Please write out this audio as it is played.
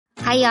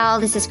Hi, y'all.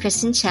 This is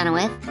Kristen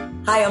Chenoweth.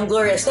 Hi, I'm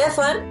Gloria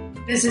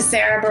Estefan. This is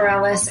Sarah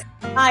Bareilles.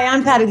 Hi,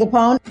 I'm Patti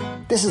LuPone.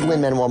 This is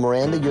Lin-Manuel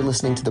Miranda. You're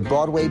listening to the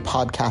Broadway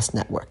Podcast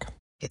Network.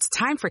 It's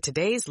time for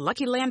today's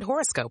Lucky Land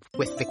horoscope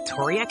with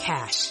Victoria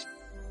Cash.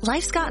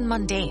 Life's gotten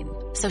mundane,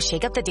 so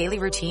shake up the daily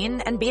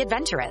routine and be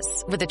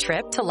adventurous with a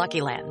trip to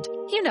Lucky Land.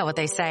 You know what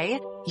they say.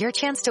 Your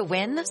chance to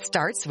win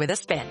starts with a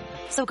spin.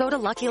 So go to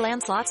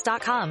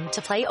LuckyLandSlots.com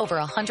to play over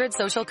 100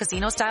 social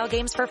casino-style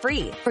games for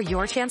free for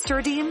your chance to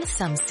redeem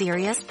some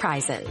serious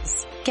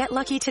prizes. Get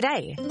lucky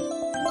today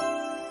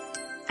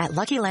at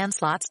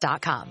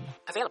LuckyLandSlots.com.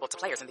 Available to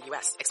players in the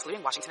U.S.,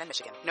 excluding Washington and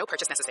Michigan. No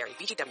purchase necessary.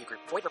 VGW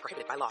Group. Void where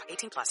prohibited by law.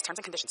 18+. Terms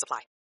and conditions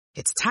apply.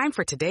 It's time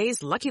for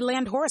today's Lucky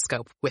Land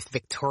horoscope with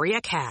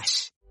Victoria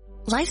Cash.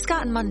 Life's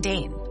gotten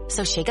mundane,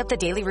 so shake up the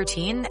daily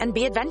routine and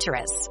be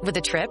adventurous with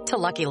a trip to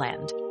Lucky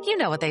Land. You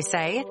know what they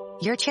say.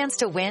 Your chance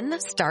to win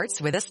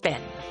starts with a spin.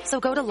 So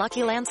go to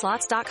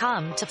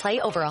LuckyLandSlots.com to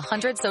play over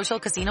 100 social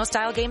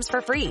casino-style games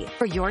for free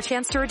for your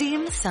chance to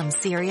redeem some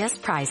serious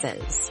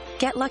prizes.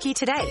 Get lucky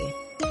today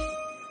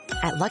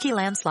at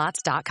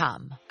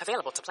LuckyLandSlots.com.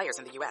 Available to players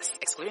in the U.S.,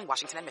 excluding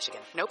Washington and Michigan.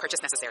 No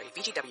purchase necessary.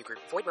 VGW Group.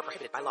 Void where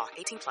prohibited by law.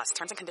 18+.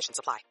 Terms and conditions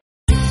apply.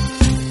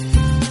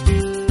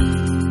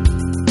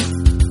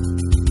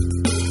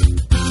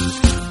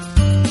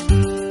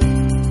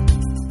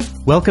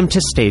 Welcome to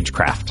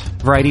Stagecraft,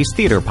 Variety's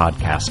theater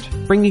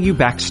podcast, bringing you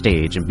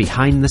backstage and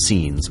behind the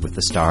scenes with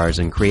the stars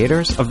and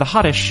creators of the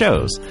hottest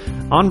shows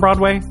on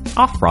Broadway,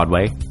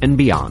 off-Broadway, and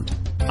beyond.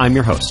 I'm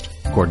your host,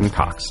 Gordon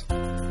Cox.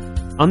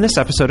 On this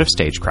episode of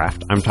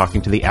Stagecraft, I'm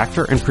talking to the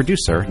actor and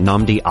producer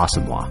Nnamdi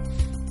Asomugha.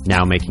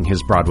 Now making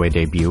his Broadway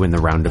debut in the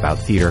Roundabout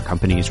Theatre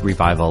Company's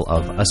revival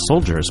of A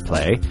Soldier's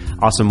Play,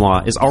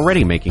 Asomugha is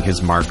already making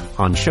his mark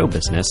on show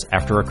business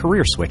after a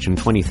career switch in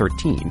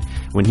 2013,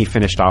 when he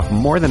finished off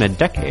more than a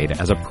decade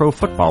as a pro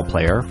football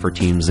player for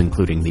teams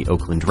including the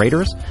Oakland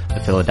Raiders,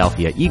 the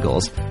Philadelphia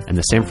Eagles, and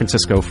the San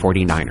Francisco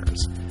 49ers.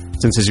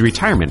 Since his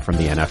retirement from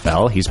the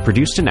NFL, he's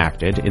produced and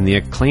acted in the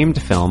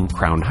acclaimed film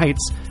Crown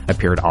Heights,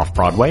 appeared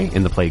off-Broadway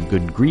in the play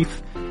Good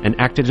Grief, and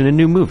acted in a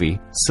new movie,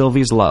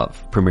 Sylvie's Love,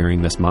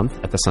 premiering this month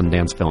at the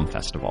Sundance Film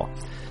Festival.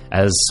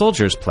 As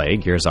Soldier's Play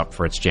gears up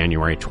for its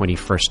January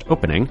 21st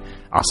opening,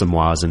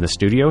 Asomugha is in the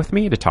studio with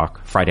me to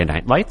talk Friday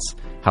Night Lights,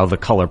 how the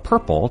color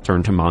purple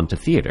turned him on to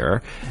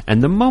theater,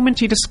 and the moment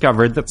he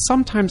discovered that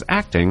sometimes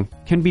acting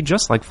can be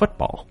just like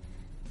football.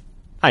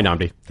 Hi,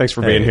 Nnamdi. Thanks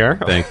for being here.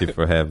 Thank you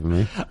for having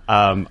me.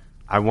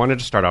 I wanted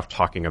to start off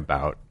talking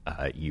about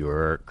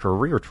your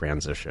career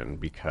transition,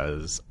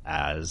 because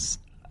as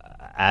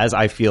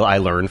I feel I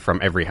learned from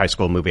every high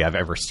school movie I've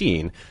ever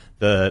seen,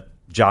 the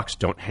jocks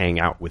don't hang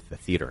out with the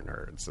theater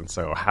nerds. And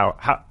so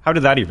how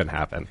did that even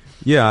happen?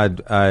 Yeah,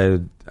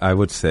 I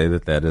would say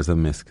that is a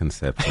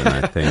misconception.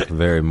 I think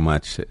very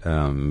much,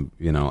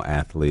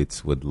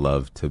 athletes would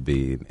love to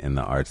be in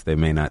the arts. They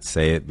may not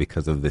say it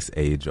because of this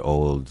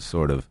age-old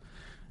sort of,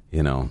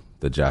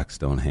 the jocks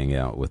don't hang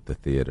out with the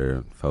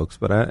theater folks.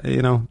 But,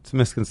 it's a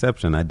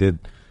misconception.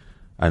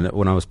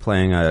 When I was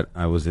playing,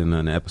 I was in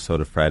an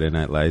episode of Friday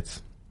Night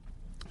Lights.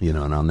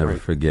 And I'll never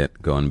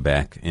forget going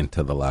back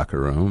into the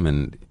locker room,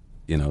 and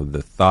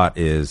the thought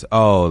is,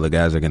 the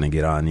guys are going to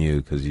get on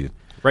you because you.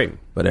 Right.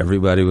 But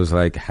everybody was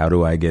like, "How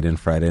do I get in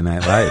Friday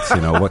Night Lights?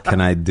 What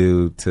can I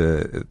do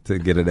to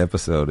get an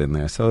episode in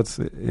there?" So it's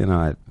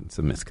it's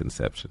a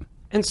misconception.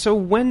 And so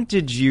when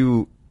did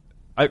you?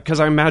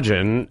 Because I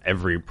imagine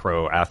every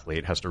pro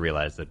athlete has to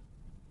realize that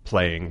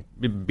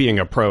being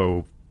a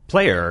pro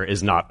player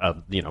is not a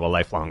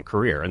lifelong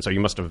career, and so you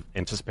must have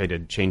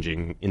anticipated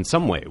changing in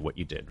some way what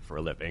you did for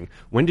a living.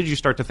 When did you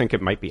start to think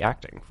it might be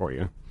acting for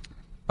you?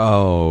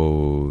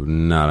 Oh,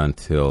 not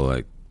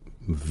until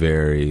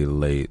very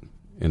late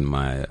in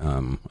my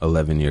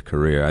 11-year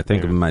career. I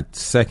think my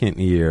second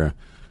year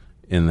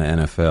in the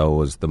NFL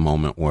was the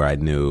moment where I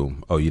knew,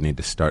 you need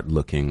to start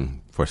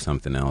looking for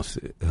something else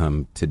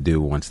to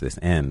do once this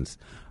ends.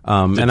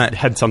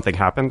 Had something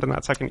happened in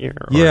that second year?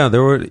 Or? Yeah,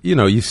 there were,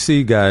 you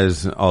see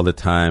guys all the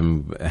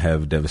time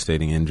have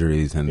devastating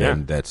injuries, and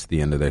then that's the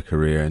end of their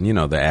career. And,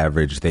 the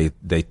average,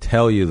 they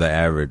tell you the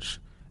average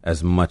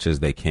as much as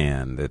they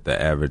can, that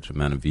the average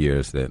amount of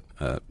years that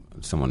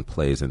someone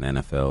plays in the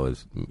NFL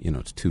is,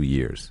 it's 2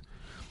 years.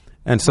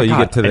 And so you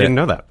get to that. I didn't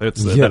know that.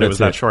 That it was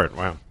that short.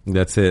 Wow.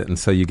 That's it. And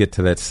so you get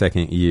to that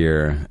second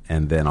year,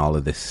 and then all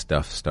of this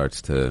stuff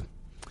starts to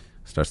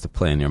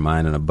play in your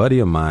mind. And a buddy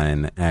of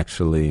mine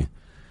actually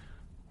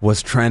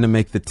was trying to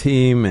make the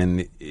team,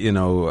 and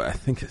I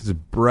think his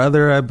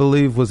brother, I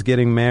believe, was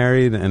getting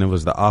married, and it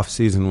was the off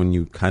season when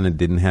you kind of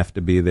didn't have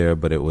to be there,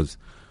 but it was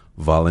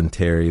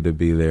voluntary to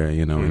be there,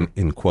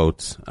 in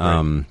quotes.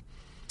 Right.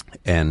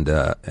 And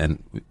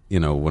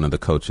one of the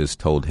coaches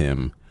told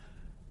him,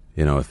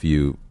 if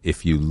you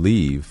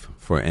leave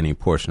for any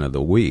portion of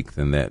the week,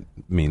 then that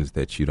means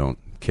that you don't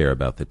care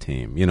about the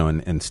team,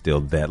 and still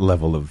that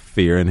level of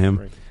fear in him.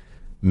 Right.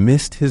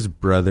 Missed his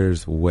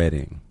brother's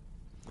wedding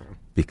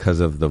because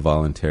of the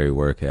voluntary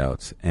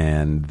workouts,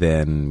 and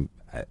then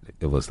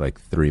it was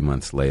 3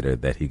 months later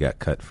that he got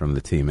cut from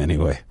the team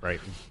anyway.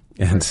 Right.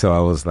 And so I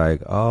was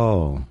like,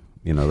 oh,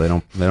 they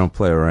don't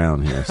play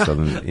around here. So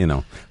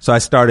then, so I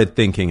started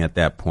thinking at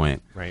that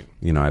point, right,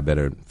 I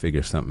better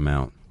figure something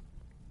out.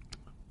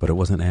 But it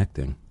wasn't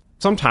acting.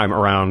 Sometime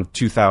around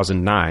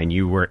 2009,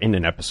 you were in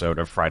an episode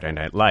of Friday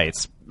Night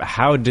Lights.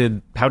 How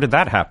did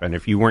that happen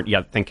if you weren't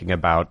yet thinking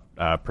about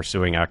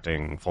pursuing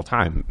acting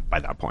full-time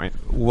by that point?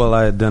 Well,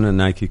 I had done a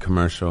Nike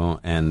commercial,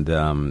 and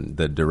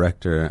the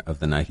director of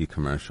the Nike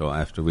commercial,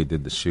 after we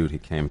did the shoot, he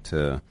came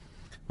to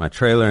my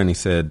trailer and he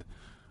said,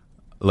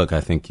 look,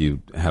 I think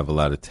you have a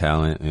lot of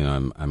talent.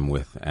 I'm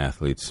with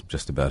athletes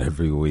just about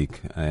every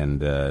week, and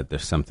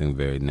there's something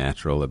very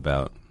natural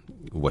about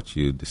what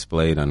you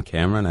displayed on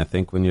camera, and I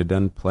think when you're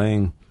done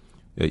playing,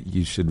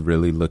 you should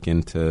really look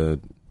into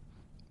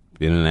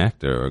being an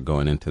actor or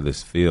going into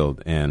this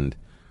field. And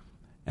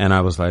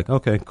I was like,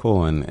 okay,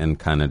 cool, and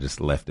kind of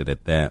just left it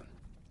at that.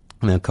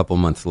 And then a couple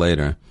months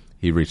later,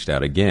 he reached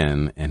out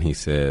again, and he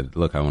said,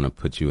 look, I want to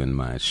put you in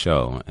my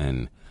show,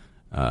 and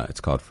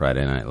it's called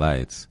Friday Night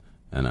Lights,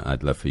 and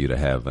I'd love for you to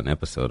have an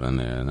episode on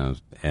there.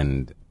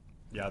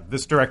 Yeah,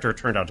 this director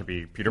turned out to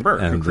be Peter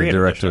Berg, and who created the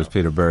director the was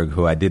Peter Berg,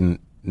 who I didn't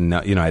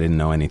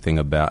know anything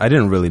about. I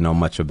didn't really know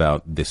much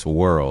about this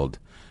world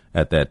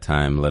at that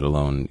time, let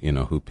alone,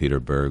 who Peter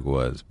Berg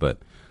was. But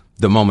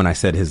the moment I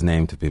said his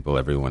name to people,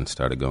 everyone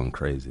started going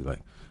crazy, like,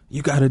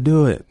 you got to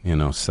do it,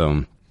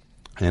 So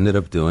I ended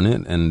up doing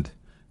it,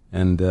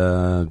 and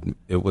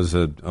it was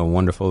a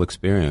wonderful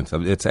experience.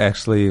 It's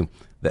actually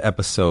the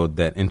episode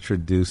that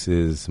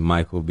introduces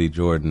Michael B.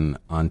 Jordan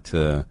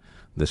onto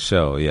the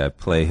show. Yeah, I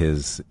play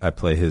his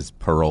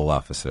parole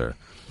officer.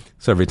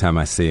 So every time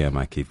I see him,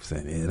 I keep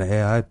saying,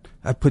 hey,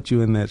 I put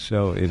you in that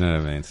show. You know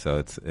what I mean? So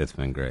it's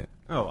been great.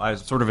 Oh, I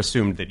sort of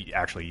assumed that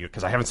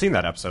because I haven't seen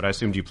that episode, I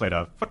assumed you played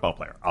a football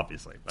player,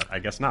 obviously. But I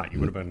guess not. You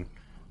would have been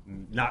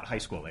not high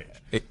school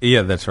age.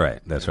 Yeah, that's right.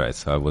 That's right.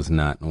 So I was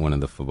not one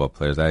of the football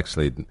players. I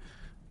actually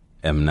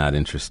am not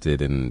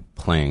interested in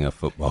playing a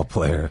football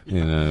player.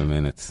 You know what I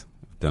mean? I've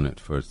done it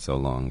for so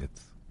long.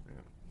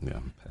 Yeah.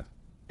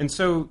 And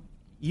so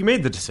you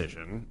made the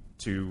decision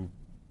to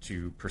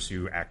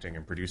pursue acting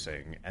and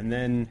producing, and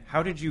then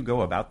how did you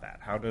go about that?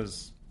 How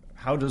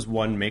does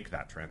one make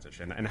that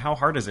transition, and how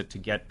hard is it to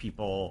get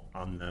people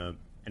on the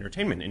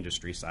entertainment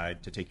industry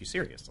side to take you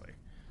seriously?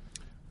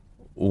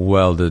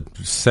 Well, the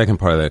second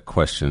part of that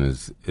question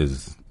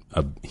is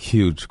a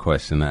huge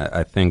question.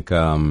 I think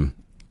so.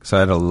 I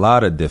had a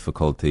lot of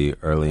difficulty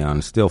early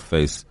on. Still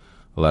face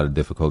a lot of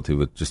difficulty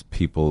with just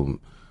people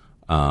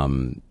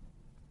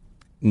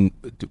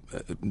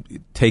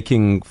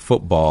taking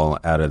football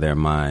out of their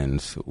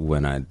minds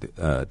when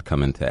I'd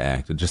come into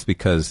act, just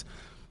because,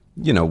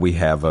 we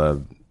have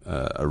a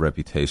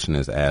reputation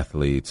as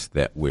athletes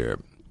that we're,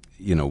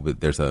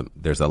 there's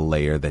a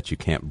layer that you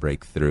can't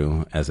break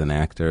through as an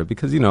actor,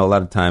 because, a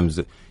lot of times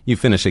you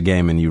finish a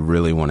game and you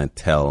really want to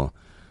tell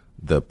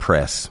the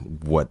press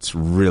what's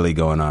really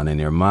going on in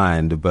your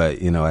mind.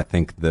 But, I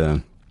think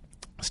the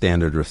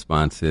standard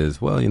response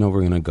is, well, we're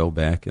going to go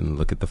back and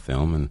look at the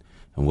film and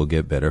we'll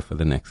get better for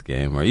the next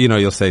game. Or,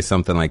 you'll say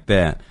something like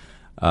that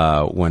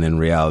when in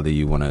reality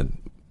you want to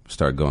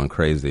start going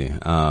crazy.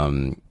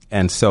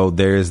 And so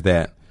there's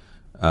that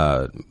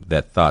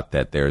thought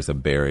that there's a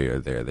barrier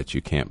there that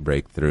you can't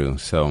break through.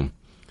 So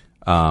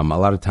a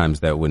lot of times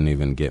that wouldn't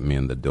even get me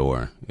in the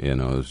door. It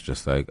was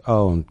just like,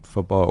 oh,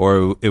 football.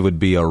 Or it would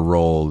be a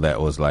role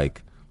that was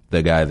like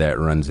the guy that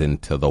runs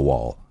into the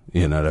wall.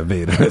 You know what I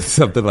mean? Or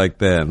something like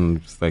that. And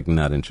I'm just like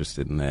not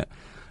interested in that.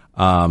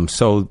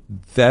 So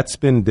that's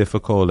been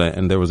difficult,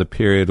 and there was a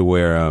period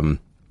where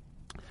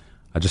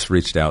I just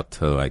reached out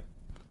to like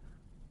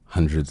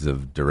hundreds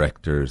of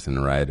directors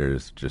and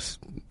writers, just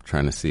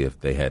trying to see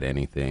if they had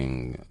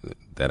anything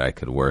that I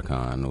could work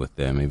on with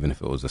them, even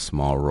if it was a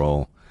small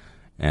role.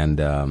 And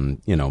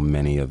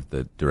many of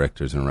the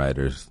directors and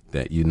writers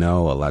that a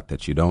lot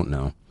that you don't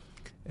know,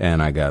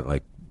 and I got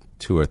like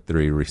 2 or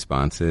 3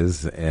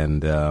 responses,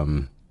 and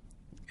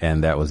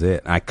that was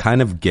it. I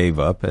kind of gave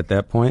up at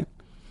that point.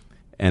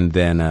 And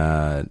then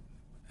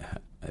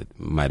it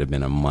might have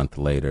been a month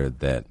later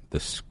that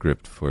the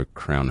script for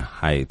Crown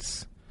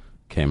Heights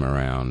came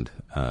around,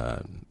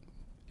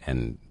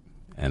 and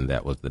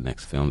that was the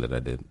next film that I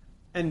did.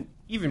 And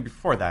even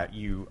before that,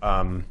 you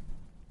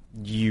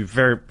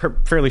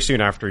fairly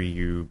soon after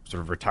you sort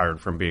of retired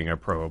from being a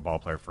pro ball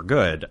player for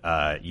good,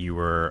 you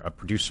were a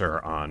producer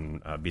on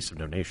Beasts of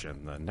No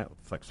Nation, the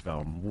Netflix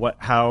film.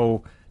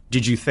 How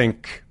did you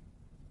think?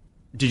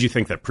 Did you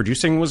think that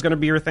producing was going to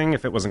be your thing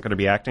if it wasn't going to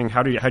be acting?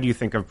 How do you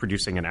think of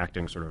producing and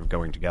acting sort of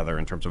going together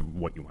in terms of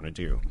what you want to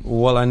do?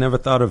 Well, I never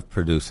thought of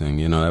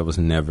producing. I was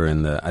never I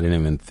didn't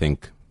even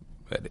think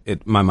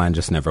my mind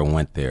just never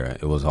went there.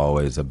 It was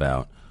always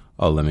about,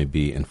 let me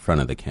be in front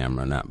of the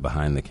camera, not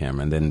behind the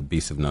camera. And then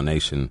Beasts of No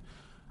Nation,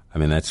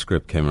 that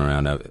script came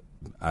around.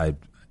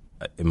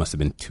 It must have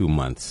been 2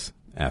 months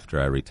after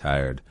I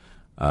retired,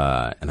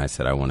 and I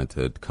said I wanted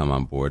to come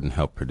on board and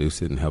help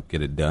produce it and help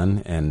get it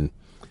done. And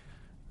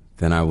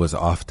then I was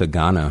off to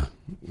Ghana,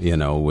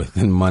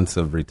 within months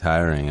of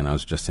retiring, and I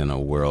was just in a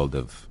world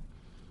of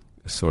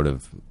sort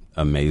of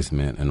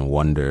amazement and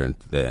wonder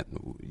that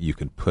you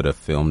could put a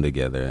film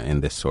together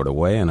in this sort of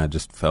way, and I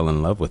just fell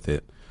in love with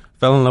it.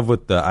 Fell in love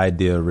with the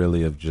idea,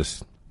 really, of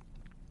just,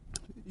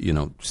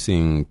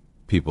 seeing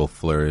people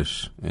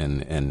flourish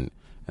and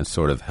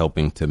sort of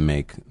helping to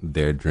make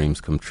their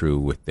dreams come true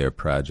with their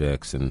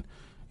projects, and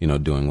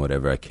doing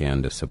whatever I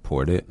can to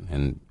support it,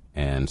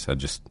 and so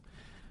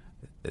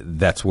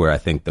that's where I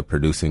think the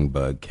producing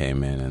bug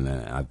came in,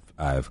 and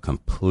I've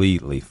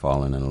completely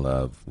fallen in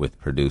love with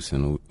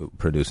producing,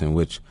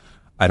 which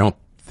I don't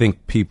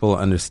think people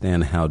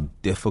understand how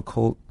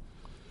difficult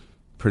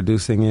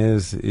producing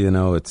is.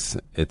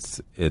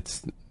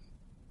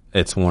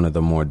 It's one of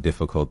the more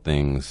difficult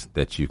things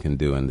that you can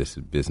do in this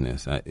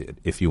business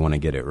if you want to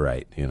get it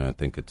right. I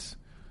think it's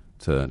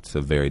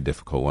a very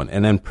difficult one.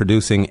 And then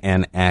producing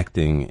and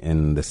acting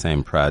in the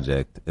same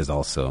project is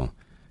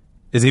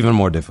even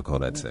more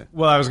difficult, I'd say.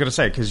 Well, I was going to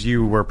say, because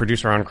you were a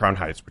producer on Crown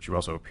Heights, which you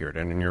also appeared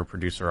in, and you're a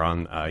producer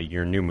on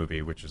your new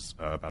movie, which is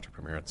about to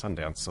premiere at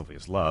Sundance,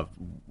 Sylvia's Love.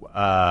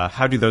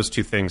 How do those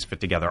two things fit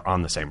together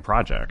on the same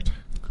project?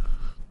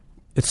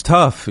 It's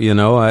tough,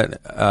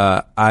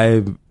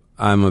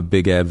 I'm a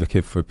big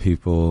advocate for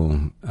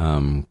people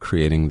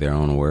creating their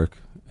own work,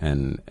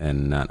 and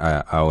not.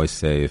 I always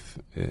say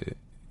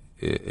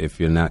if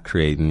you're not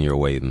creating, you're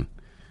waiting.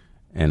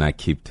 And I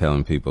keep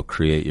telling people,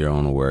 create your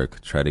own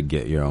work, try to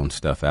get your own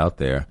stuff out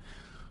there.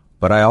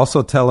 But I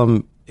also tell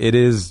them it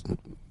is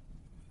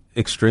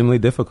extremely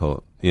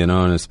difficult, and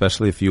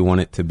especially if you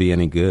want it to be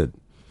any good.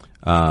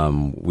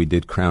 We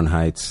did Crown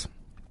Heights.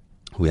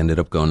 We ended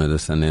up going to the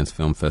Sundance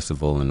Film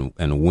Festival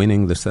and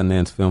winning the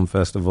Sundance Film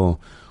Festival,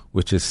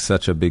 which is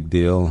such a big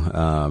deal.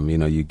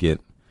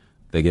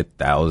 They get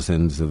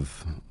thousands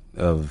of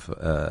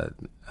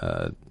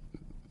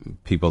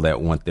people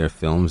that want their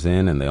films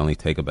in, and they only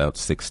take about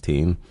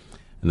 16.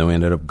 And then we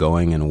ended up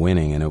going and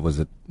winning, and it was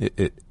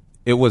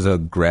a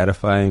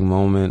gratifying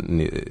moment,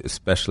 and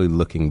especially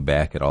looking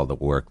back at all the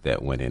work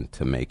that went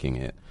into making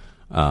it.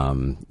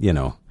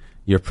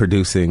 You're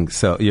producing,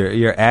 so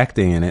you're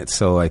acting in it,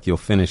 so like you'll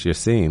finish your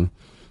scene,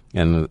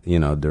 and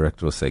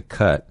director will say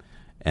cut,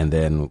 and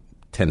then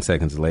 10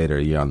 seconds later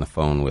you're on the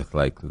phone with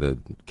like the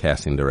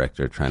casting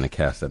director trying to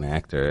cast an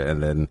actor,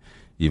 and then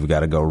you've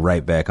got to go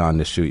right back on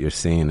to shoot your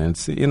scene, and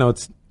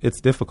it's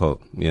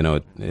difficult.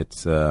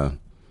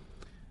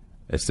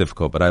 It's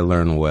difficult, but I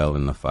learn well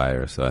in the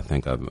fire, so I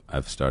think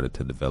I've started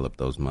to develop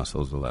those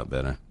muscles a lot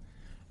better.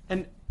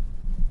 And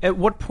at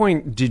what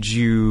point did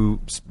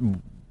you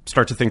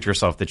start to think to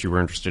yourself that you were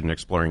interested in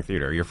exploring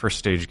theater? Your first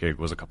stage gig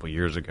was a couple of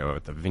years ago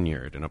at the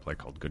Vineyard in a play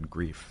called Good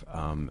Grief,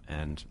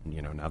 and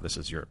now this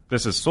is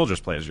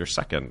Soldier's Play is your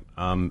second.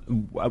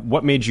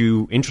 What made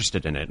you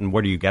interested in it, and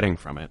what are you getting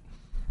from it?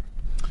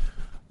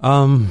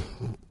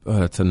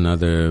 That's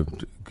another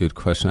good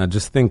question. I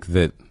just think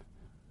that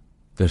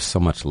there's so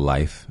much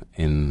life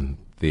in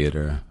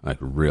theater, like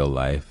real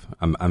life.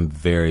 I'm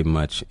very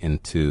much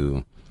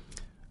into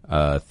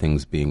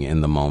things being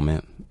in the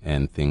moment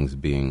and things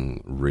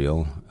being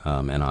real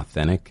and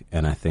authentic,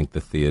 and I think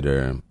the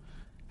theater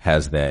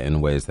has that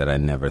in ways that I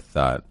never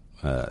thought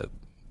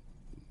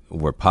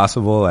were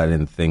possible. I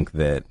didn't think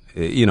that,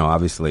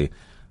 obviously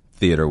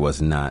theater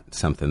was not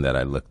something that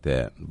I looked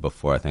at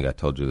before. I think I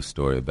told you the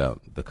story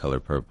about The Color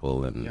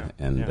Purple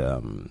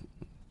and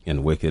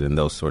Wicked and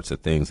those sorts of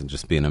things, and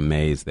just being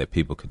amazed that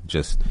people could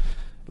just,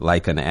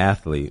 like an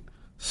athlete,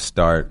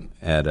 start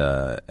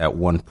at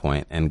one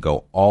point and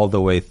go all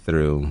the way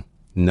through,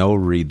 no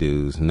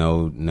redos,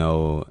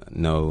 no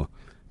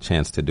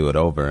chance to do it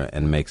over,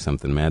 and make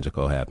something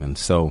magical happen.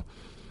 So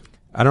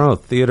I don't know,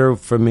 theater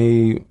for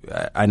me,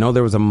 I know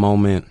there was a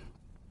moment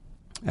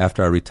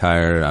after I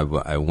retired. I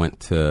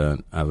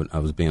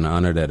was being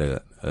honored at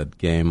a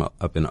game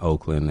up in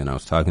Oakland, and I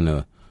was talking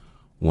to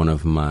one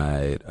of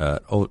my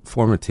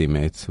former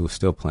teammates who was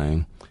still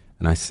playing,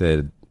 and I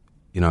said,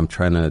 I'm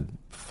trying to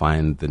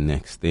find the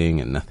next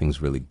thing, and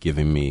nothing's really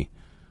giving me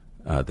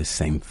the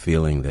same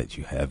feeling that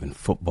you have in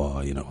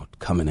football,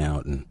 coming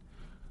out and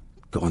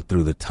going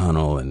through the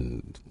tunnel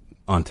and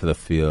onto the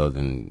field,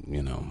 and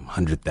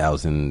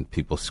 100,000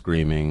 people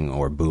screaming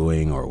or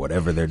booing or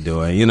whatever they're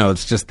doing.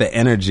 It's just the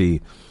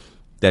energy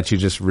that you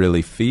just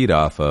really feed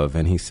off of.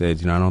 And he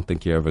said, I don't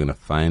think you're ever going to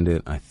find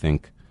it. I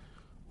think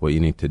what you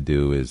need to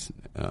do is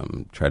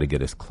try to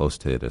get as close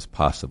to it as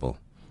possible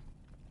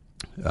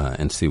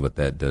and see what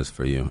that does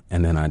for you.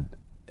 And then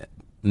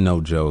no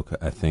joke,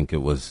 I think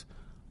it was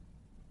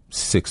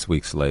 6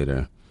 weeks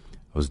later,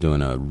 I was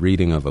doing a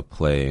reading of a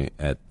play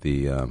at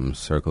the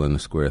Circle in the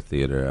Square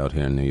Theater out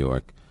here in New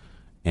York.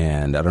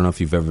 And I don't know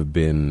if you've ever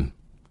been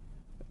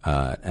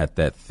at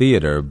that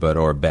theater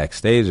or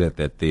backstage at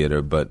that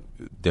theater, but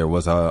there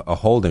was a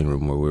holding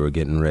room where we were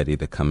getting ready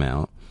to come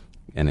out,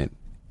 and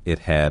it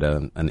had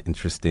an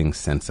interesting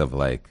sense of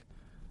like,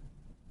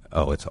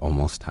 oh, it's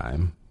almost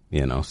time,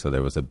 so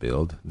there was a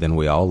build. Then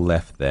we all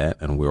left that,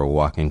 and we were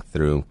walking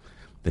through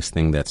this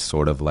thing that's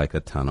sort of like a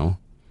tunnel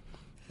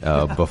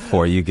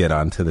before you get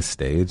onto the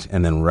stage.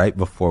 And then right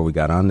before we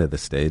got onto the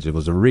stage, it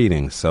was a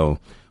reading, so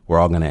we're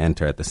all going to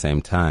enter at the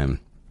same time.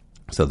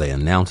 So they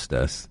announced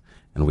us,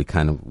 and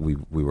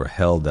we were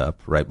held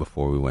up right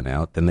before we went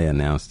out. Then they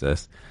announced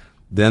us.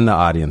 Then the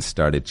audience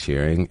started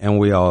cheering, and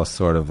we all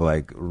sort of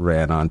like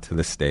ran onto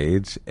the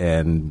stage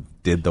and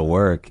did the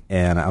work.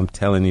 And I'm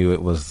telling you,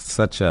 it was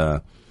such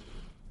an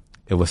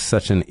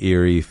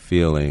eerie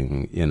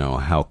feeling, you know,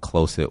 how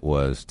close it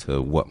was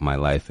to what my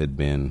life had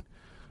been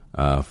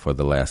for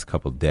the last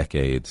couple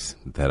decades,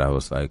 that I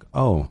was like,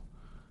 oh,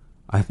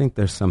 I think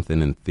there's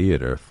something in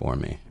theater for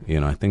me.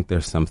 You know, I think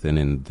there's something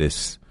in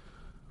this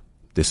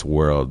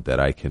world that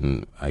I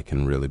can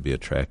really be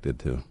attracted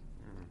to.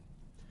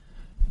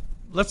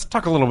 Let's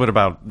talk a little bit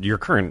about your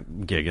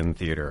current gig in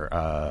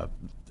theater,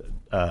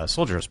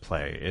 Soldier's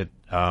Play.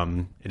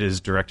 It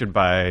is directed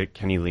by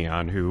Kenny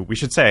Leon, who, we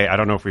should say, I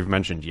don't know if we've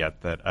mentioned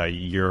yet, that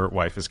your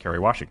wife is Kerry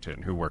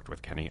Washington, who worked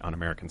with Kenny on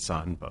American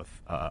Son,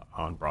 both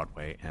on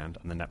Broadway and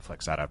on the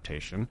Netflix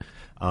adaptation.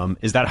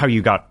 Is that how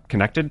you got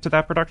connected to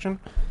that production?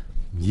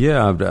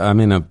 Yeah, I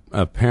mean,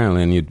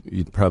 apparently, and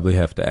you'd probably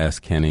have to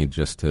ask Kenny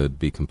just to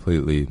be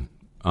completely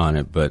on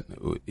it, but,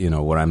 you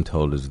know, what I'm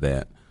told is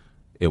that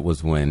it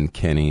was when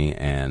Kenny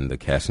and the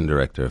casting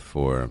director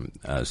for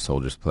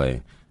Soldier's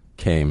Play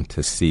came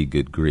to see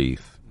Good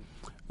Grief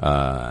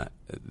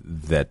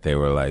that they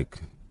were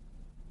like,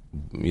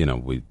 you know,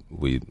 we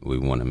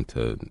want him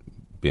to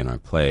be in our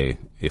play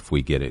if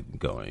we get it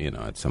going, you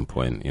know, at some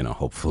point, you know,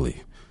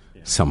 hopefully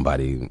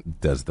somebody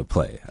does the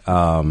play.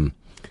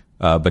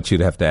 But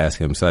you'd have to ask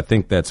him. So I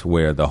think that's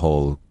where the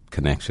whole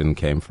connection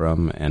came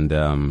from. And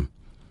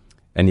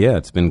yeah,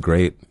 it's been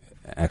great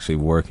actually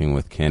working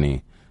with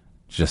Kenny.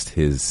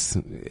 He's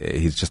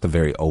just a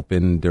very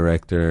open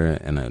director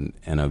and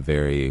a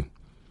very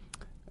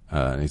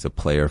he's a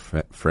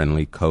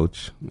player-friendly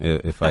coach,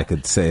 if I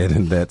could say it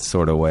in that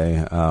sort of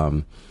way.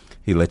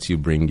 He lets you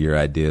bring your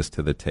ideas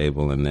to the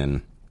table and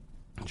then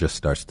just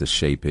starts to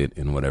shape it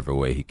in whatever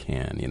way he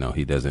can. You know,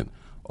 he doesn't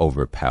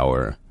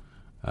overpower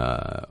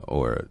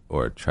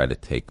or try to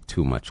take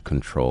too much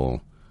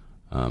control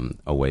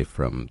away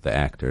from the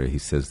actor. He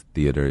says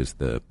theater is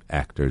the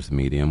actor's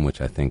medium,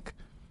 which I think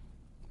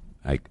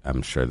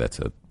I'm sure that's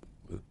a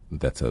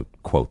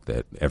quote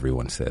that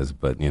everyone says,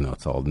 but you know,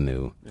 it's all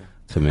new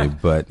to me.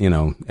 But you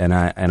know, and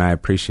I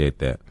appreciate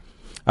that.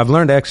 I've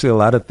learned actually a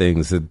lot of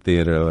things in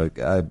theater. Like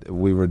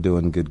we were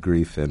doing Good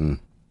Grief, and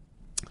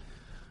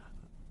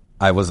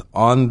I was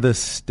on the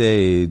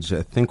stage.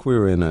 I think we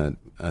were in a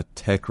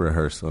tech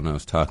rehearsal, and I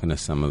was talking to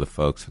some of the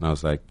folks, and I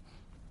was like,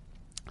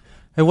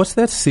 "Hey, what's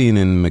that scene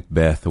in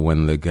Macbeth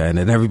when the guy?" And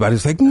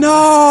everybody's like,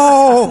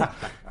 "No!"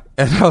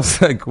 And I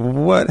was like,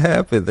 "What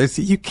happened?" They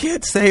said, "You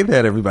can't say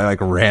that." Everybody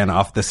like ran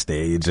off the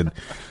stage and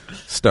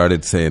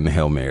started saying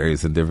Hail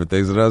Marys and different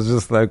things, and I was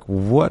just like,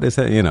 "What is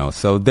that?" You know.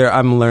 So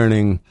I'm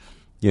learning,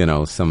 you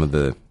know, some of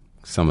the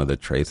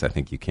traits. I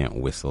think you can't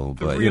whistle,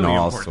 but really, you know,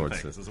 all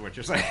sorts of. Is what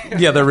you're saying.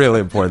 Yeah, the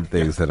really important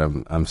things that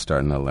I'm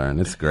starting to learn.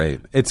 It's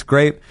great. It's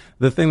great.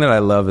 The thing that I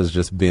love is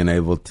just being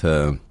able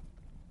to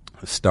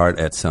start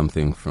at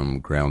something from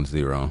ground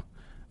zero,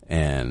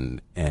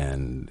 and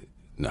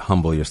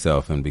humble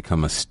yourself and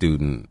become a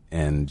student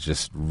and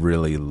just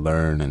really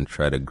learn and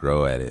try to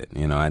grow at it.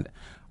 You know,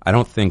 I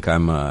don't think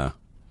I'm a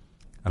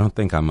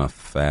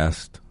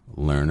fast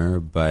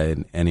learner by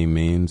any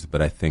means,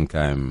 but I think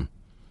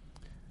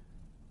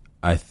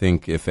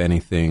if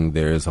anything,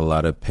 there is a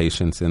lot of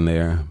patience in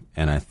there,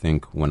 and I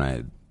think when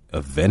I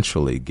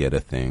eventually get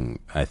a thing,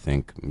 I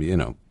think, you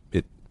know,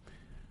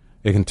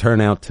 it can turn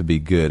out to be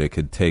good. It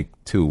could take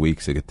 2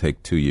 weeks, it could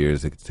take 2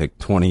 years, it could take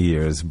 20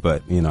 years,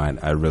 but, you know,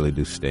 I really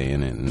do stay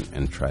in it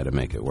and try to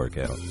make it work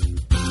out.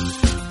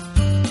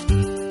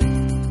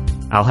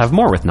 I'll have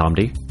more with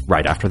Nnamdi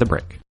right after the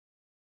break.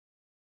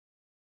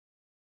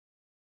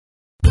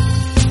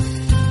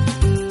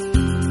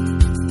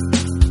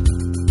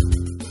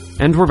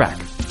 And we're back,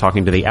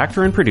 talking to the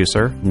actor and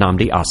producer,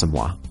 Nnamdi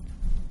Asomugha.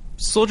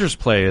 Soldier's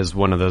Play is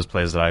one of those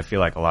plays that I feel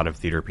like a lot of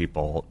theater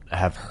people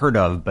have heard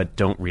of but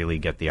don't really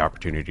get the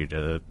opportunity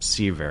to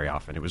see very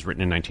often. It was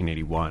written in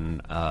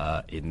 1981,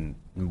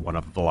 won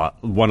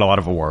a lot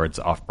of awards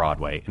off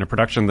Broadway in a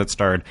production that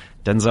starred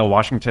Denzel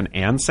Washington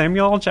and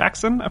Samuel L.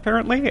 Jackson,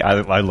 apparently.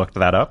 I looked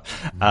that up.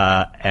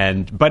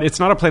 But it's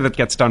not a play that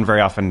gets done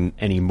very often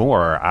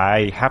anymore.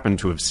 I happen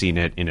to have seen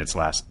it in its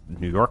last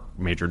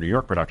major New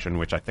York production,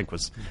 which I think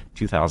was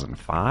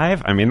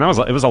 2005. I mean,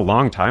 it was a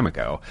long time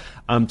ago.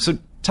 So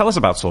tell us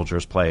about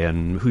Soldier's Play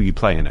and who you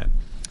play in it.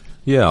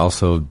 Yeah,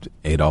 also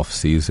Adolph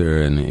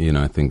Caesar, and you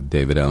know, I think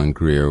David Allen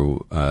Greer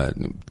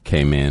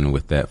came in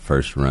with that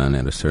first run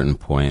at a certain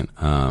point.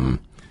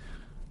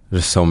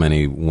 There's so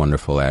many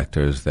wonderful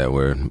actors that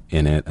were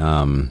in it.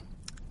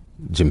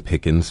 Jim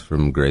Pickens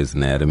from Grey's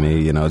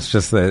Anatomy. You know, it's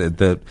just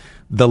the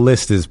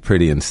list is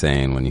pretty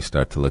insane when you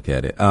start to look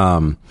at it.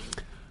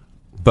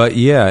 But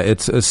yeah,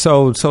 it's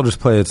Soldier's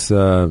Play.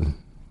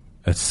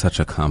 It's such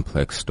a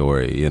complex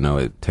story. You know,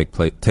 it takes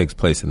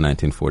place in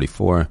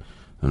 1944.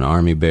 An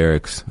army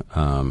barracks.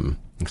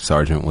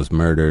 Sergeant was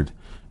murdered,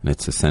 and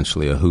it's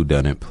essentially a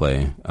whodunit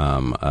play.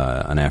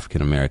 An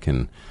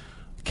African-American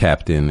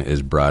captain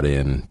is brought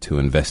in to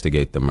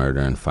investigate the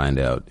murder and find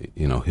out,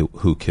 you know,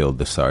 who killed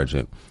the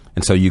sergeant.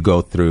 And so you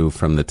go through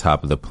from the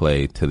top of the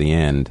play to the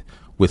end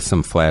with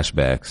some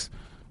flashbacks,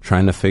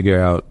 trying to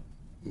figure out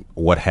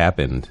what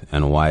happened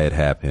and why it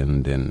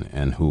happened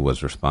and who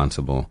was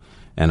responsible.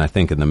 And I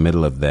think in the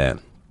middle of that,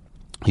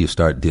 you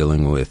start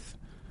dealing with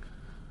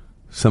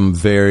some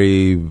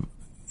very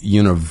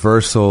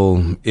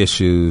universal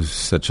issues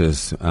such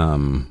as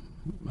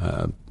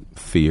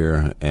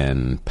fear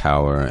and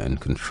power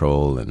and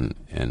control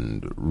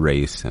and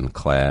race and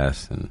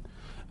class, and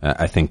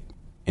I think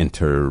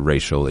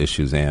interracial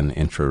issues and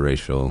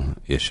intraracial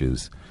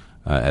issues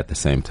at the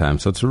same time.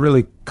 So it's a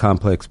really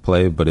complex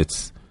play, but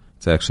it's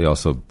actually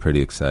also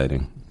pretty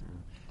exciting.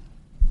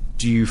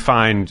 Do you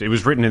find it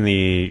was written in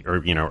the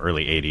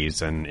early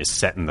 80s and is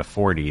set in the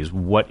 40s?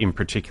 What in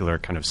particular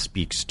kind of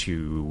speaks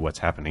to what's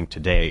happening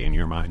today in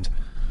your mind?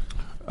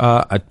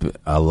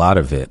 A lot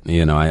of it.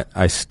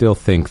 I still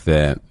think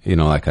that,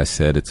 like I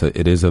said,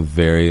 it is a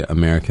very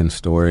American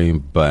story,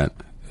 but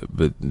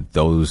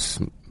those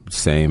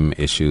same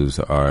issues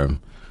are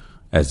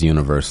as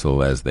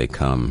universal as they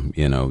come.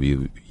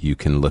 You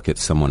can look at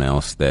someone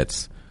else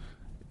that's,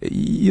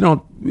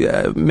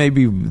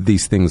 maybe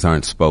these things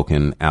aren't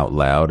spoken out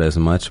loud as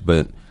much,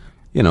 but,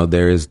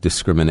 there is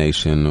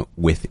discrimination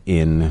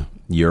within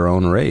your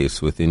own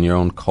race, within your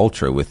own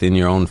culture, within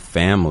your own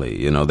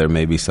family. There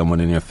may be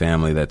someone in your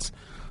family that's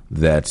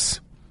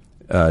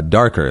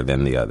darker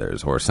than the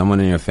others, or someone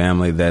in your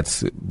family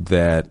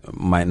that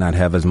might not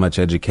have as much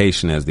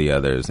education as the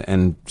others,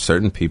 and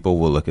certain people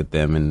will look at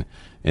them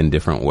in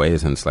different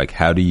ways. And it's like,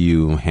 how do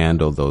you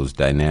handle those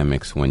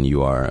dynamics when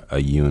you are a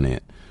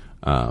unit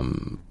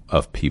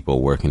of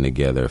people working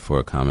together for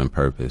a common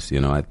purpose?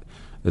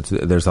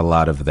 There's a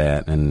lot of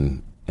that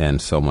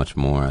and so much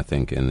more, I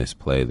think, in this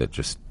play that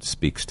just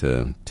speaks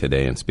to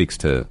today and speaks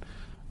to,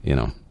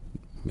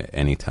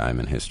 any time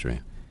in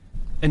history.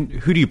 And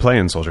who do you play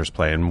in Soldier's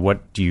Play, and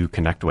what do you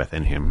connect with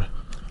in him?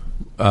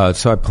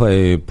 So I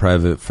play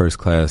Private First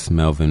Class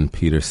Melvin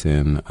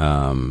Peterson.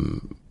 A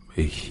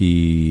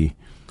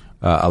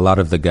lot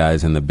of the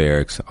guys in the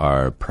barracks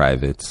are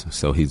privates,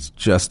 so he's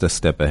just a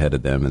step ahead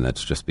of them, and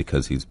that's just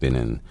because he's been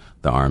in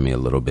the Army a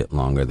little bit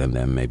longer than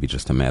them, maybe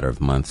just a matter of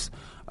months.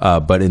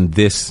 But in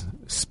this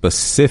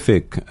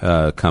specific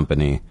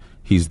company,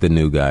 he's the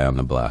new guy on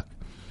the block.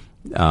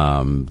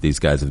 These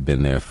guys have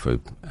been there for,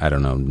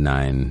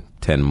 9-10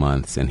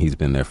 months, and he's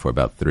been there for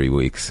about 3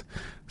 weeks.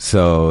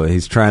 So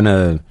he's trying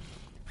to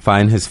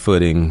find his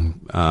footing,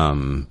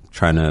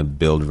 trying to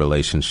build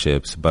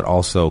relationships, but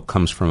also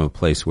comes from a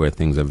place where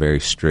things are very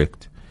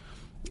strict.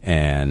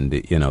 And,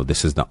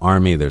 this is the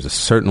Army. There's a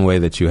certain way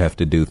that you have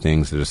to do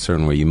things. There's a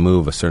certain way you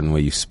move, a certain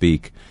way you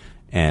speak.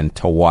 And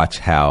to watch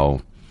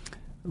how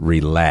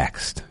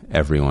relaxed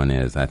everyone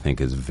is, I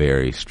think, is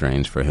very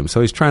strange for him. So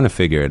he's trying to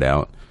figure it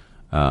out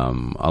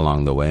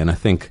along the way. And I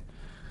think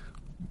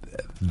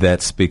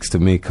that speaks to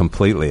me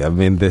completely. I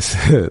mean, this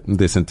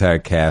this entire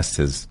cast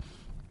has,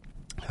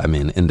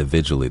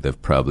 individually,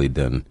 they've probably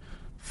done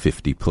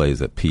 50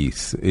 plays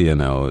apiece,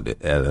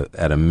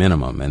 at a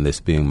minimum. And this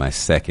being my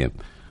second,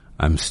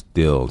 I'm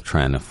still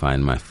trying to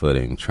find my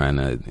footing, trying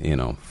to,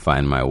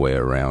 find my way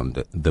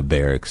around the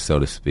barracks, so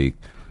to speak,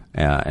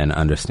 and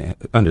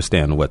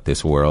understand what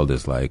this world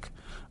is like.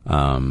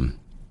 So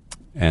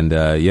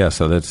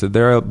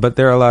there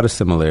are a lot of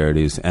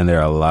similarities, and there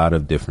are a lot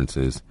of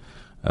differences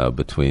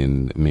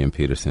between me and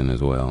Peterson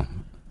as well.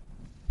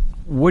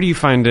 What are you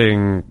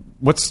finding?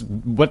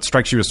 What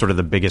strikes you as sort of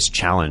the biggest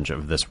challenge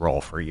of this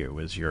role for you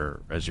as you're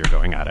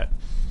going at it?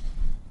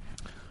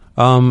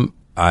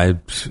 I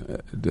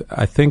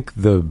think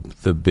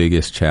the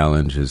biggest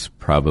challenge is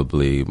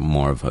probably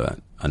more of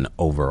an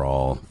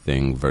overall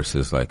thing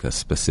versus like a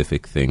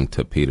specific thing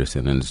to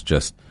Peterson, and it's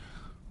just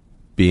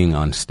being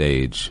on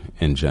stage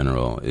in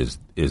general is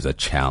a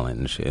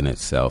challenge in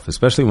itself,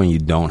 especially when you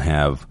don't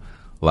have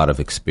a lot of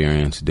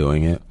experience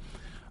doing it.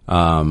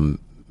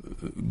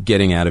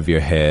 Getting out of your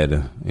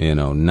head,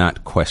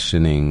 not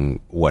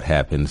questioning what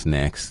happens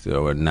next,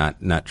 or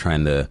not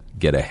trying to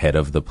get ahead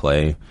of the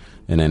play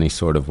in any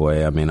sort of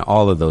way. I mean,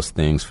 all of those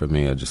things for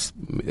me are just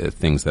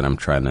things that I'm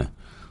trying to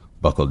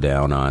buckle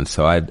down on.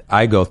 So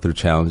I go through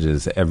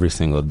challenges every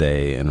single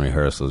day in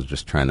rehearsals,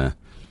 just trying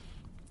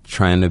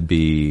to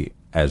be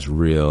as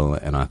real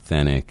and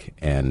authentic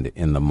and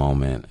in the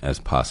moment as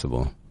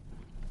possible.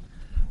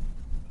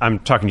 I'm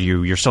talking to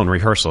you. You're still in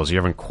rehearsals. You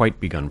haven't quite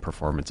begun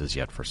performances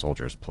yet for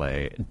Soldier's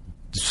Play.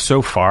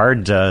 So far,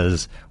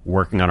 does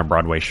working on a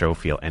Broadway show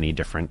feel any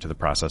different to the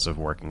process of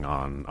working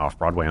on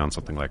off-Broadway on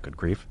something like Good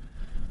Grief?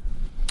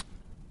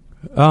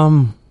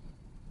 Not.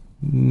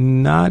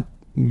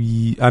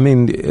 I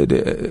mean,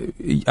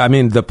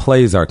 the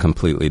plays are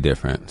completely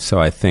different. So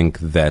I think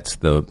that's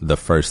the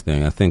first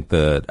thing. I think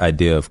the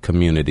idea of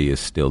community is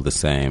still the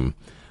same.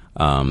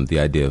 The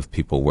idea of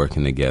people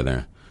working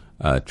together,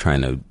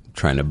 trying to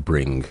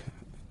bring,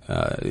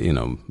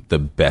 the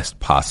best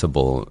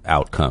possible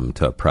outcome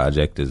to a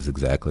project is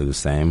exactly the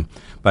same.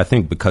 But I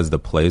think because the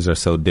plays are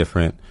so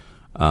different,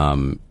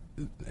 and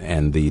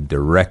the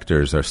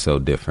directors are so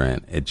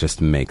different, it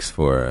just makes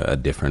for a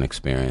different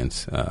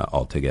experience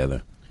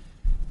altogether.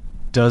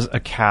 Does a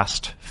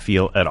cast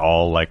feel at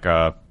all like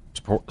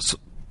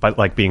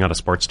like being on a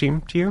sports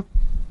team to you?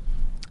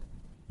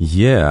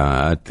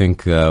 Yeah, I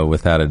think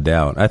without a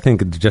doubt. I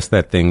think just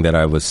that thing that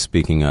I was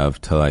speaking of,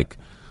 to like,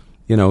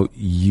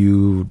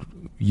 you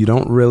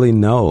don't really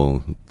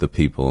know the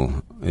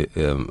people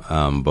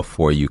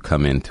before you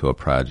come into a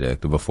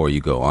project or before you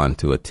go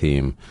onto a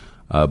team,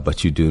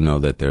 but you do know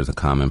that there's a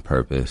common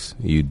purpose.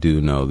 You do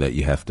know that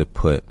you have to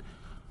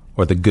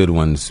or the good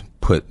ones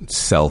put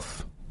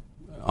self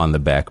on the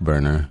back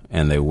burner,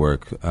 and they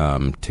work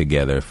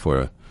together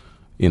for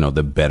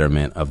the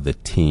betterment of the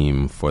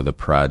team, for the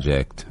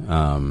project.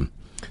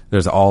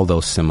 There's all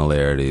those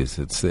similarities.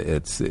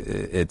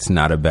 It's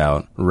not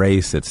about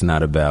race. It's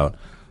not about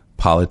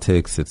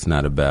politics. It's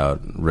not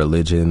about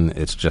religion.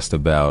 It's just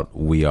about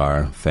we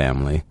are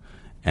family,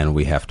 and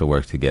we have to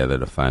work together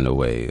to find a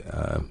way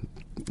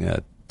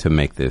to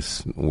make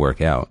this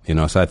work out.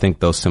 So I think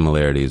those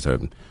similarities are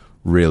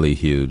really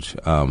huge.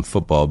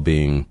 Football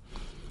being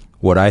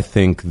what I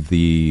think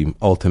the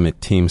ultimate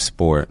team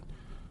sport.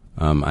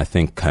 I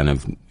think kind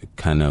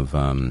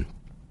of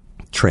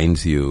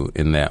trains you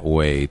in that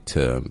way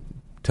to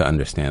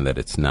understand that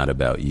it's not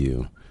about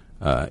you.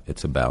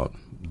 It's about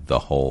the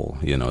whole.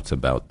 It's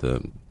about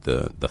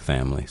the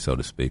family, so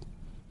to speak.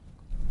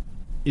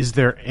 Is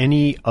there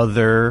any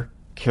other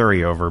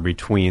carryover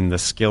between the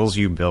skills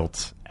you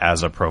built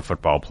as a pro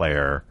football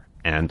player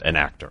and an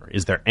actor?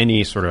 Is there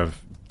any sort of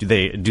do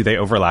they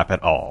overlap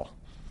at all?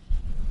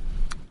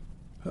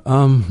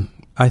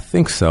 I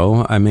think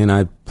so. I mean,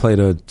 I played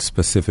a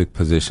specific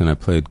position. I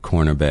played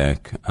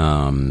cornerback,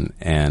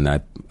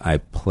 and I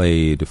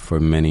played for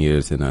many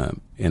years in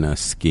a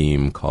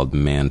scheme called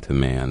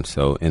man-to-man.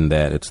 So in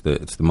that, it's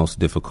the most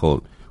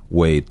difficult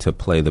way to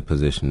play the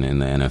position in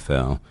the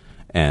NFL.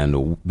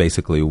 And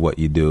basically, what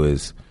you do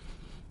is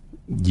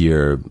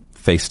you're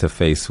face to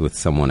face with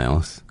someone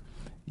else.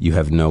 You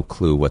have no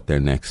clue what their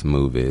next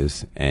move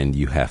is, and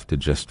you have to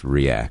just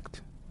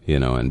react.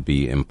 And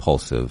be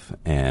impulsive,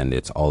 and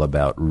it's all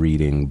about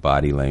reading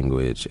body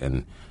language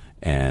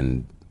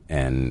and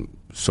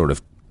sort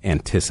of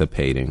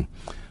anticipating.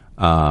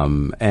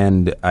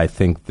 And I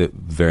think that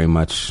very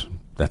much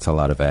that's a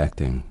lot of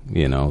acting.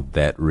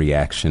 That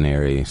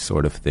reactionary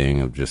sort of thing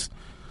of just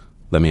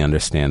let me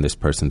understand this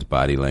person's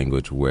body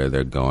language, where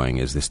they're going.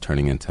 Is this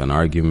turning into an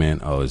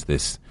argument? Oh, is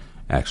this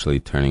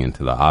actually turning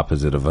into the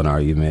opposite of an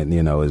argument?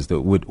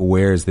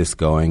 Where is this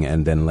going?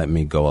 And then let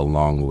me go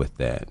along with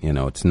that.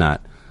 It's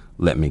not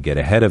let me get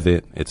ahead of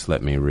it. It's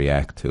let me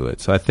react to it.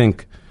 So I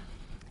think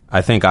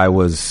I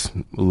was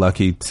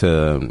lucky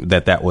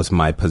that was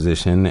my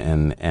position,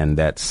 and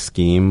that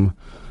scheme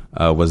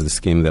was the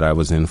scheme that I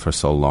was in for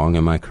so long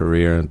in my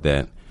career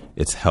that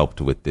it's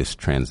helped with this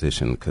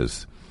transition,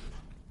 because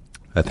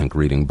I think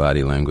reading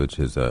body language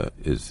is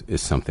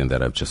something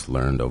that I've just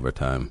learned over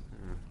time.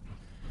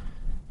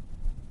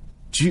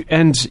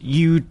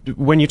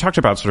 When you talked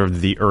about sort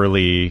of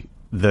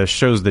the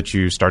shows that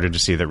you started to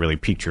see that really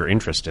piqued your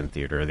interest in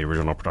theater, the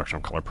original production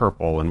of Color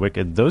Purple and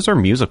Wicked, those are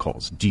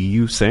musicals. Do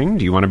you sing?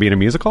 Do you want to be in a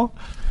musical?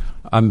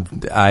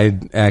 I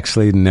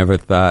actually never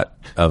thought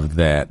of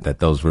that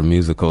those were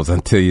musicals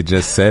until you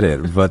just said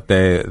it, but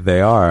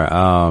they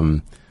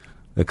are.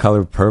 The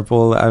Color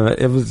Purple,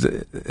 it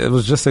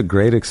was just a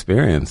great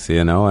experience,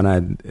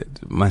 and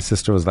my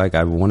sister was like,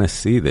 I want to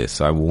see this,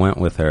 so I went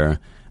with her.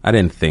 I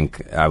didn't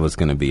think I was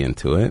going to be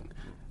into it.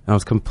 I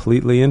was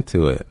completely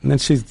into it, and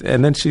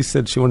then she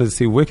said she wanted to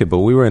see Wicked, but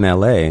we were in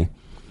L.A.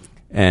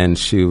 and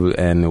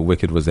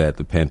Wicked was at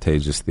the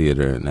Pantages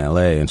Theater in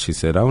L.A. and she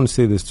said, I want to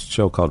see this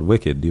show called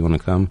Wicked. Do you want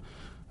to come?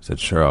 I said,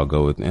 sure, I'll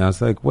go with you. And I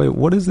was like, wait,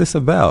 what is this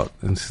about?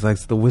 And she's like,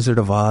 it's the Wizard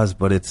of Oz,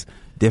 but it's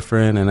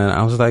different. And then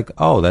I was like,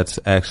 oh, that's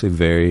actually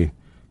very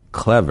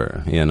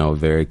clever,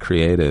 very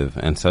creative.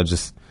 And so I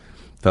just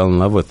fell in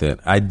love with it.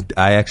 I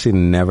actually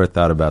never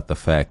thought about the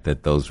fact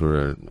that those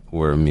were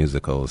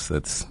musicals.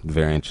 That's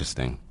very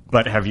interesting.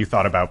 But have you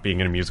thought about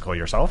being in a musical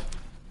yourself?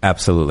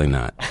 Absolutely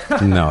not.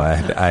 No,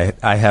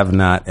 I have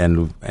not,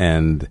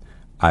 and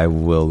I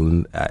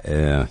will.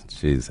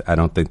 I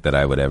don't think that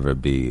I would ever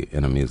be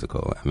in a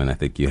musical. I mean, I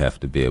think you have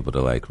to be able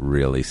to like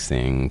really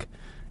sing,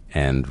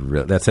 and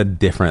that's a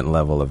different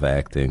level of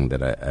acting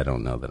that I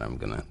don't know that I'm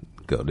gonna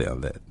go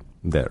down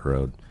that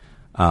road.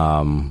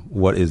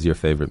 What is your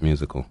favorite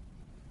musical?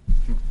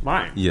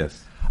 Mine?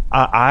 Yes.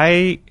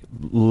 I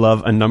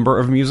love a number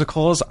of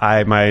musicals.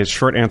 My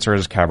short answer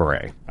is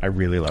Cabaret. I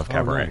really love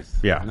Cabaret. Nice.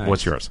 Yeah. Nice.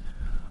 What's yours?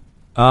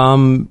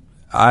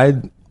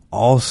 I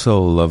also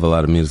love a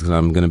lot of musicals.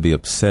 I'm going to be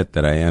upset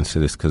that I answer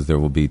this because there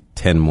will be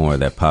 10 more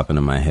that pop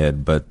into my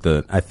head. But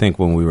I think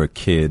when we were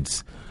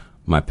kids,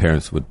 my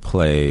parents would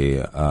play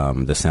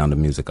The Sound of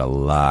Music a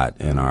lot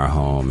in our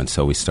home, and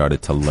so we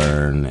started to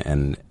learn,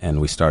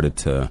 and we started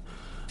to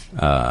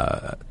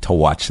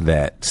watch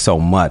that so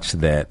much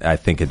that I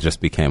think it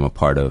just became a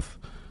part of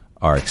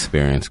our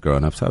experience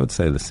growing up. So I would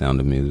say The Sound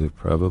of Music,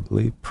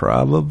 probably,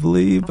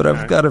 but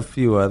I've got a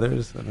few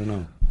others. I don't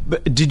know.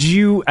 But did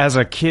you, as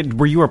a kid,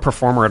 were you a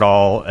performer at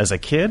all as a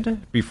kid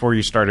before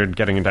you started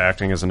getting into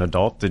acting as an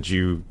adult? Did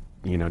you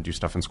do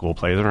stuff in school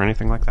plays or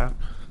anything like that?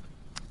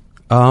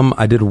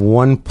 I did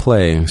one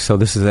play, so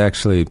this is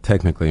actually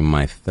technically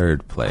my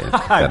third play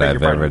that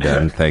I've ever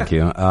done. Thank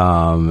you.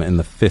 In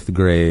the 5th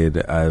grade,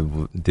 I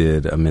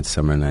did A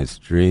Midsummer Night's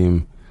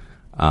Dream,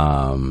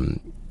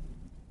 and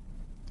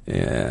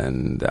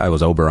I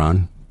was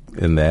Oberon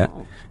in that.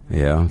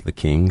 Yeah, the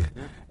king.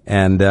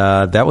 And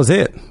that was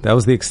it. That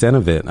was the extent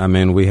of it. I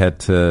mean, we had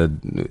to,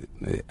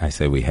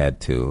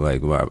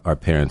 like our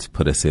parents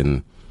put us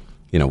in,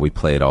 we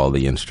played all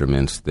the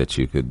instruments that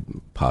you could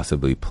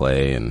possibly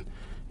play, and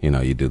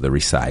you do the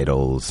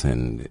recitals,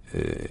 and,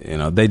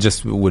 they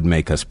just would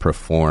make us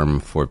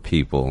perform for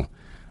people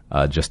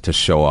just to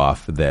show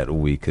off that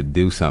we could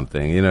do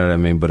something, you know what I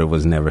mean? But it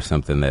was never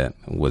something that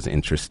was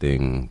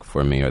interesting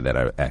for me or that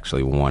I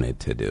actually wanted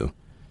to do.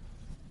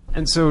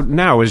 And so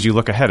now, as you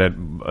look ahead at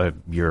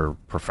your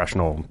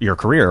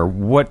career,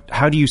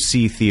 how do you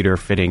see theater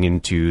fitting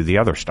into the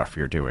other stuff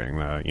you're doing,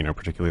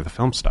 particularly the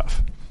film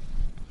stuff?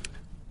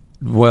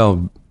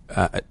 Well,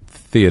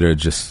 theater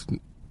just...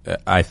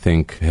 I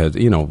think has,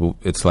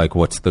 it's like,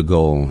 what's the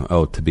goal?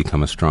 Oh, to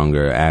become a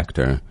stronger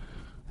actor.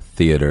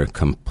 Theater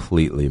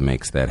completely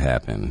makes that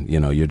happen.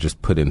 You're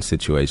just put in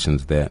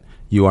situations that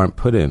you aren't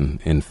put in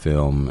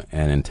film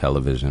and in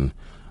television,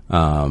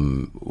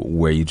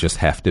 where you just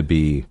have to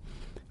be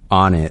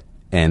on it,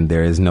 and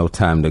there is no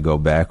time to go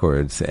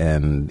backwards,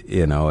 and,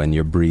 and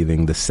you're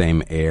breathing the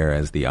same air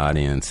as the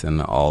audience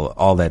and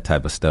all that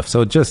type of stuff.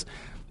 So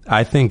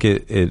I think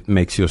it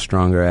makes you a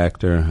stronger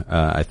actor.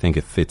 I think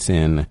it fits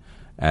in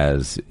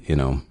as,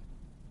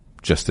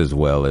 just as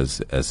well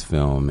as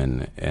film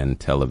and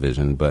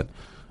television. But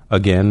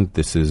again,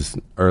 this is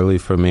early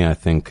for me. I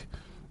think,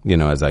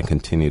 as I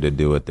continue to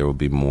do it, there will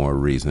be more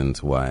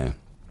reasons why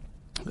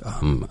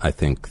I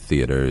think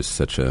theater is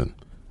such an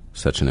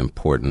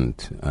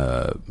important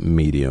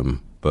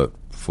medium. But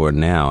for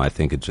now, I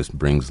think it just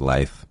brings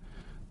life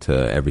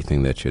to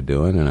everything that you're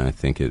doing, and I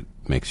think it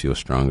makes you a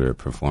stronger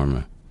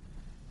performer.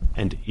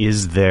 And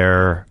is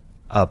there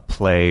a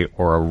play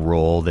or a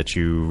role that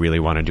you really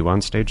want to do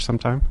on stage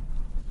sometime?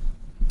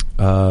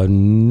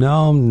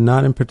 No,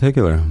 not in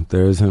particular.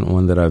 There isn't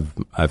one that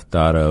I've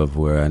thought of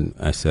where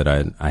I said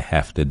I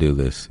have to do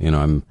this.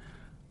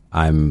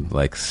 I'm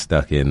like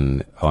stuck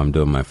in, I'm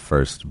doing my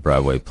first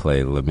Broadway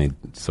play. Let me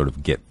sort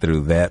of get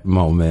through that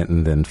moment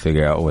and then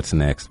figure out what's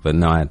next. But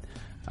no,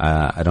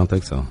 I don't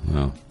think so.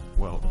 No.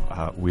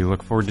 Well, we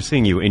look forward to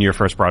seeing you in your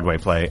first Broadway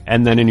play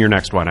and then in your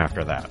next one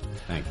after that.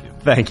 Thank you.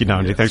 Thank you,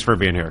 Nnamdi. Yes. Thanks for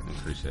being here.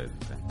 Appreciate it.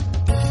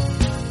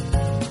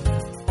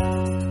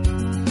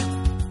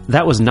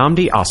 That was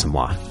Nnamdi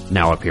Asomugha,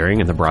 now appearing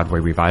in the Broadway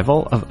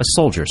revival of A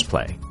Soldier's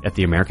Play at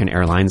the American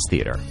Airlines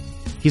Theater.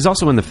 He's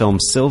also in the film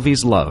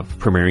Sylvie's Love,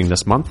 premiering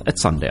this month at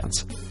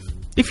Sundance.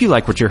 If you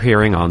like what you're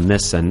hearing on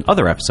this and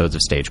other episodes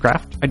of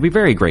Stagecraft, I'd be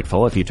very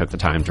grateful if you took the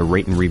time to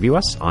rate and review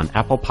us on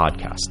Apple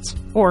Podcasts,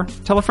 or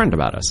tell a friend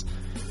about us.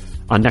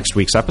 On next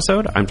week's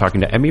episode, I'm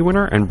talking to Emmy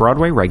winner and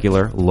Broadway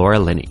regular Laura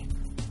Linney.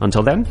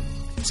 Until then,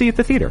 see you at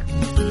the theater.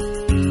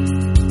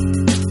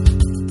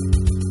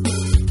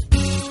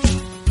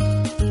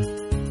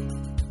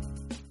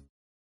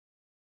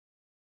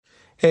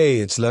 Hey,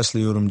 it's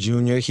Leslie Odom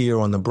Jr. here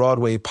on the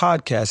Broadway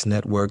Podcast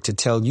Network to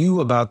tell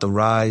you about the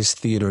Rise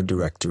Theater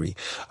Directory,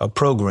 a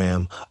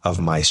program of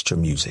Maestro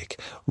Music.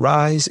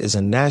 Rise is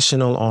a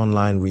national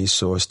online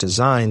resource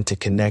designed to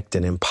connect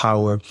and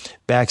empower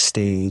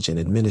backstage and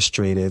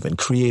administrative and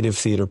creative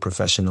theater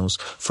professionals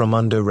from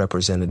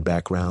underrepresented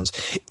backgrounds.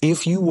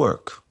 If you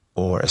work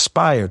or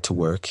aspire to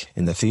work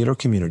in the theater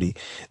community,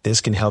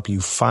 this can help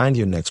you find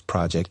your next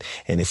project.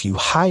 And if you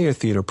hire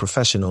theater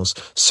professionals,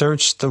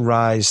 search the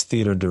Rise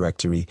Theater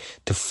Directory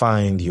to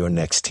find your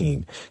next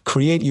team.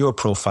 Create your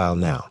profile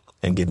now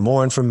and get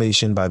more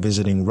information by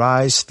visiting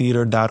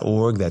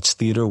risetheater.org. That's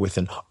theater with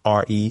an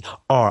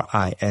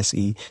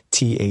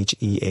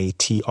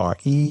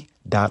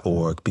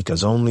RISETHEATRE.org,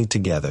 because only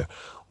together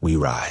we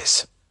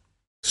rise.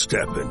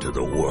 Step into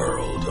the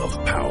world of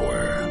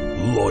power,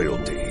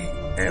 loyalty,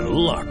 and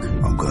luck.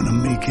 I'm gonna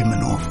make him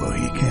an offer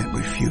he can't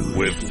refuse.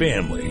 With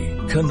family,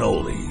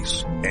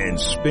 cannolis, and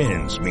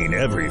spins mean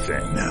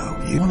everything. Now,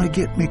 you wanna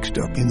get mixed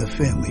up in the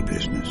family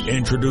business.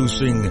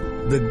 Introducing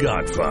The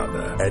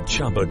Godfather at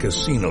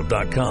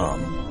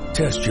ChumbaCasino.com.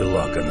 Test your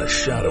luck in the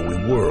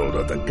shadowy world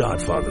of The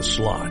Godfather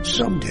slot.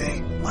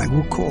 Someday, I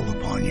will call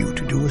upon you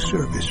to do a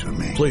service for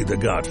me. Play The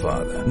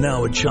Godfather,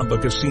 now at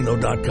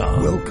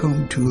ChumbaCasino.com.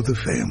 Welcome to the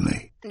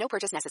family. No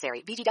purchase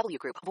necessary. VGW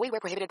Group. Void where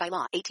prohibited by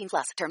law.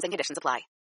 18+. Terms and conditions apply.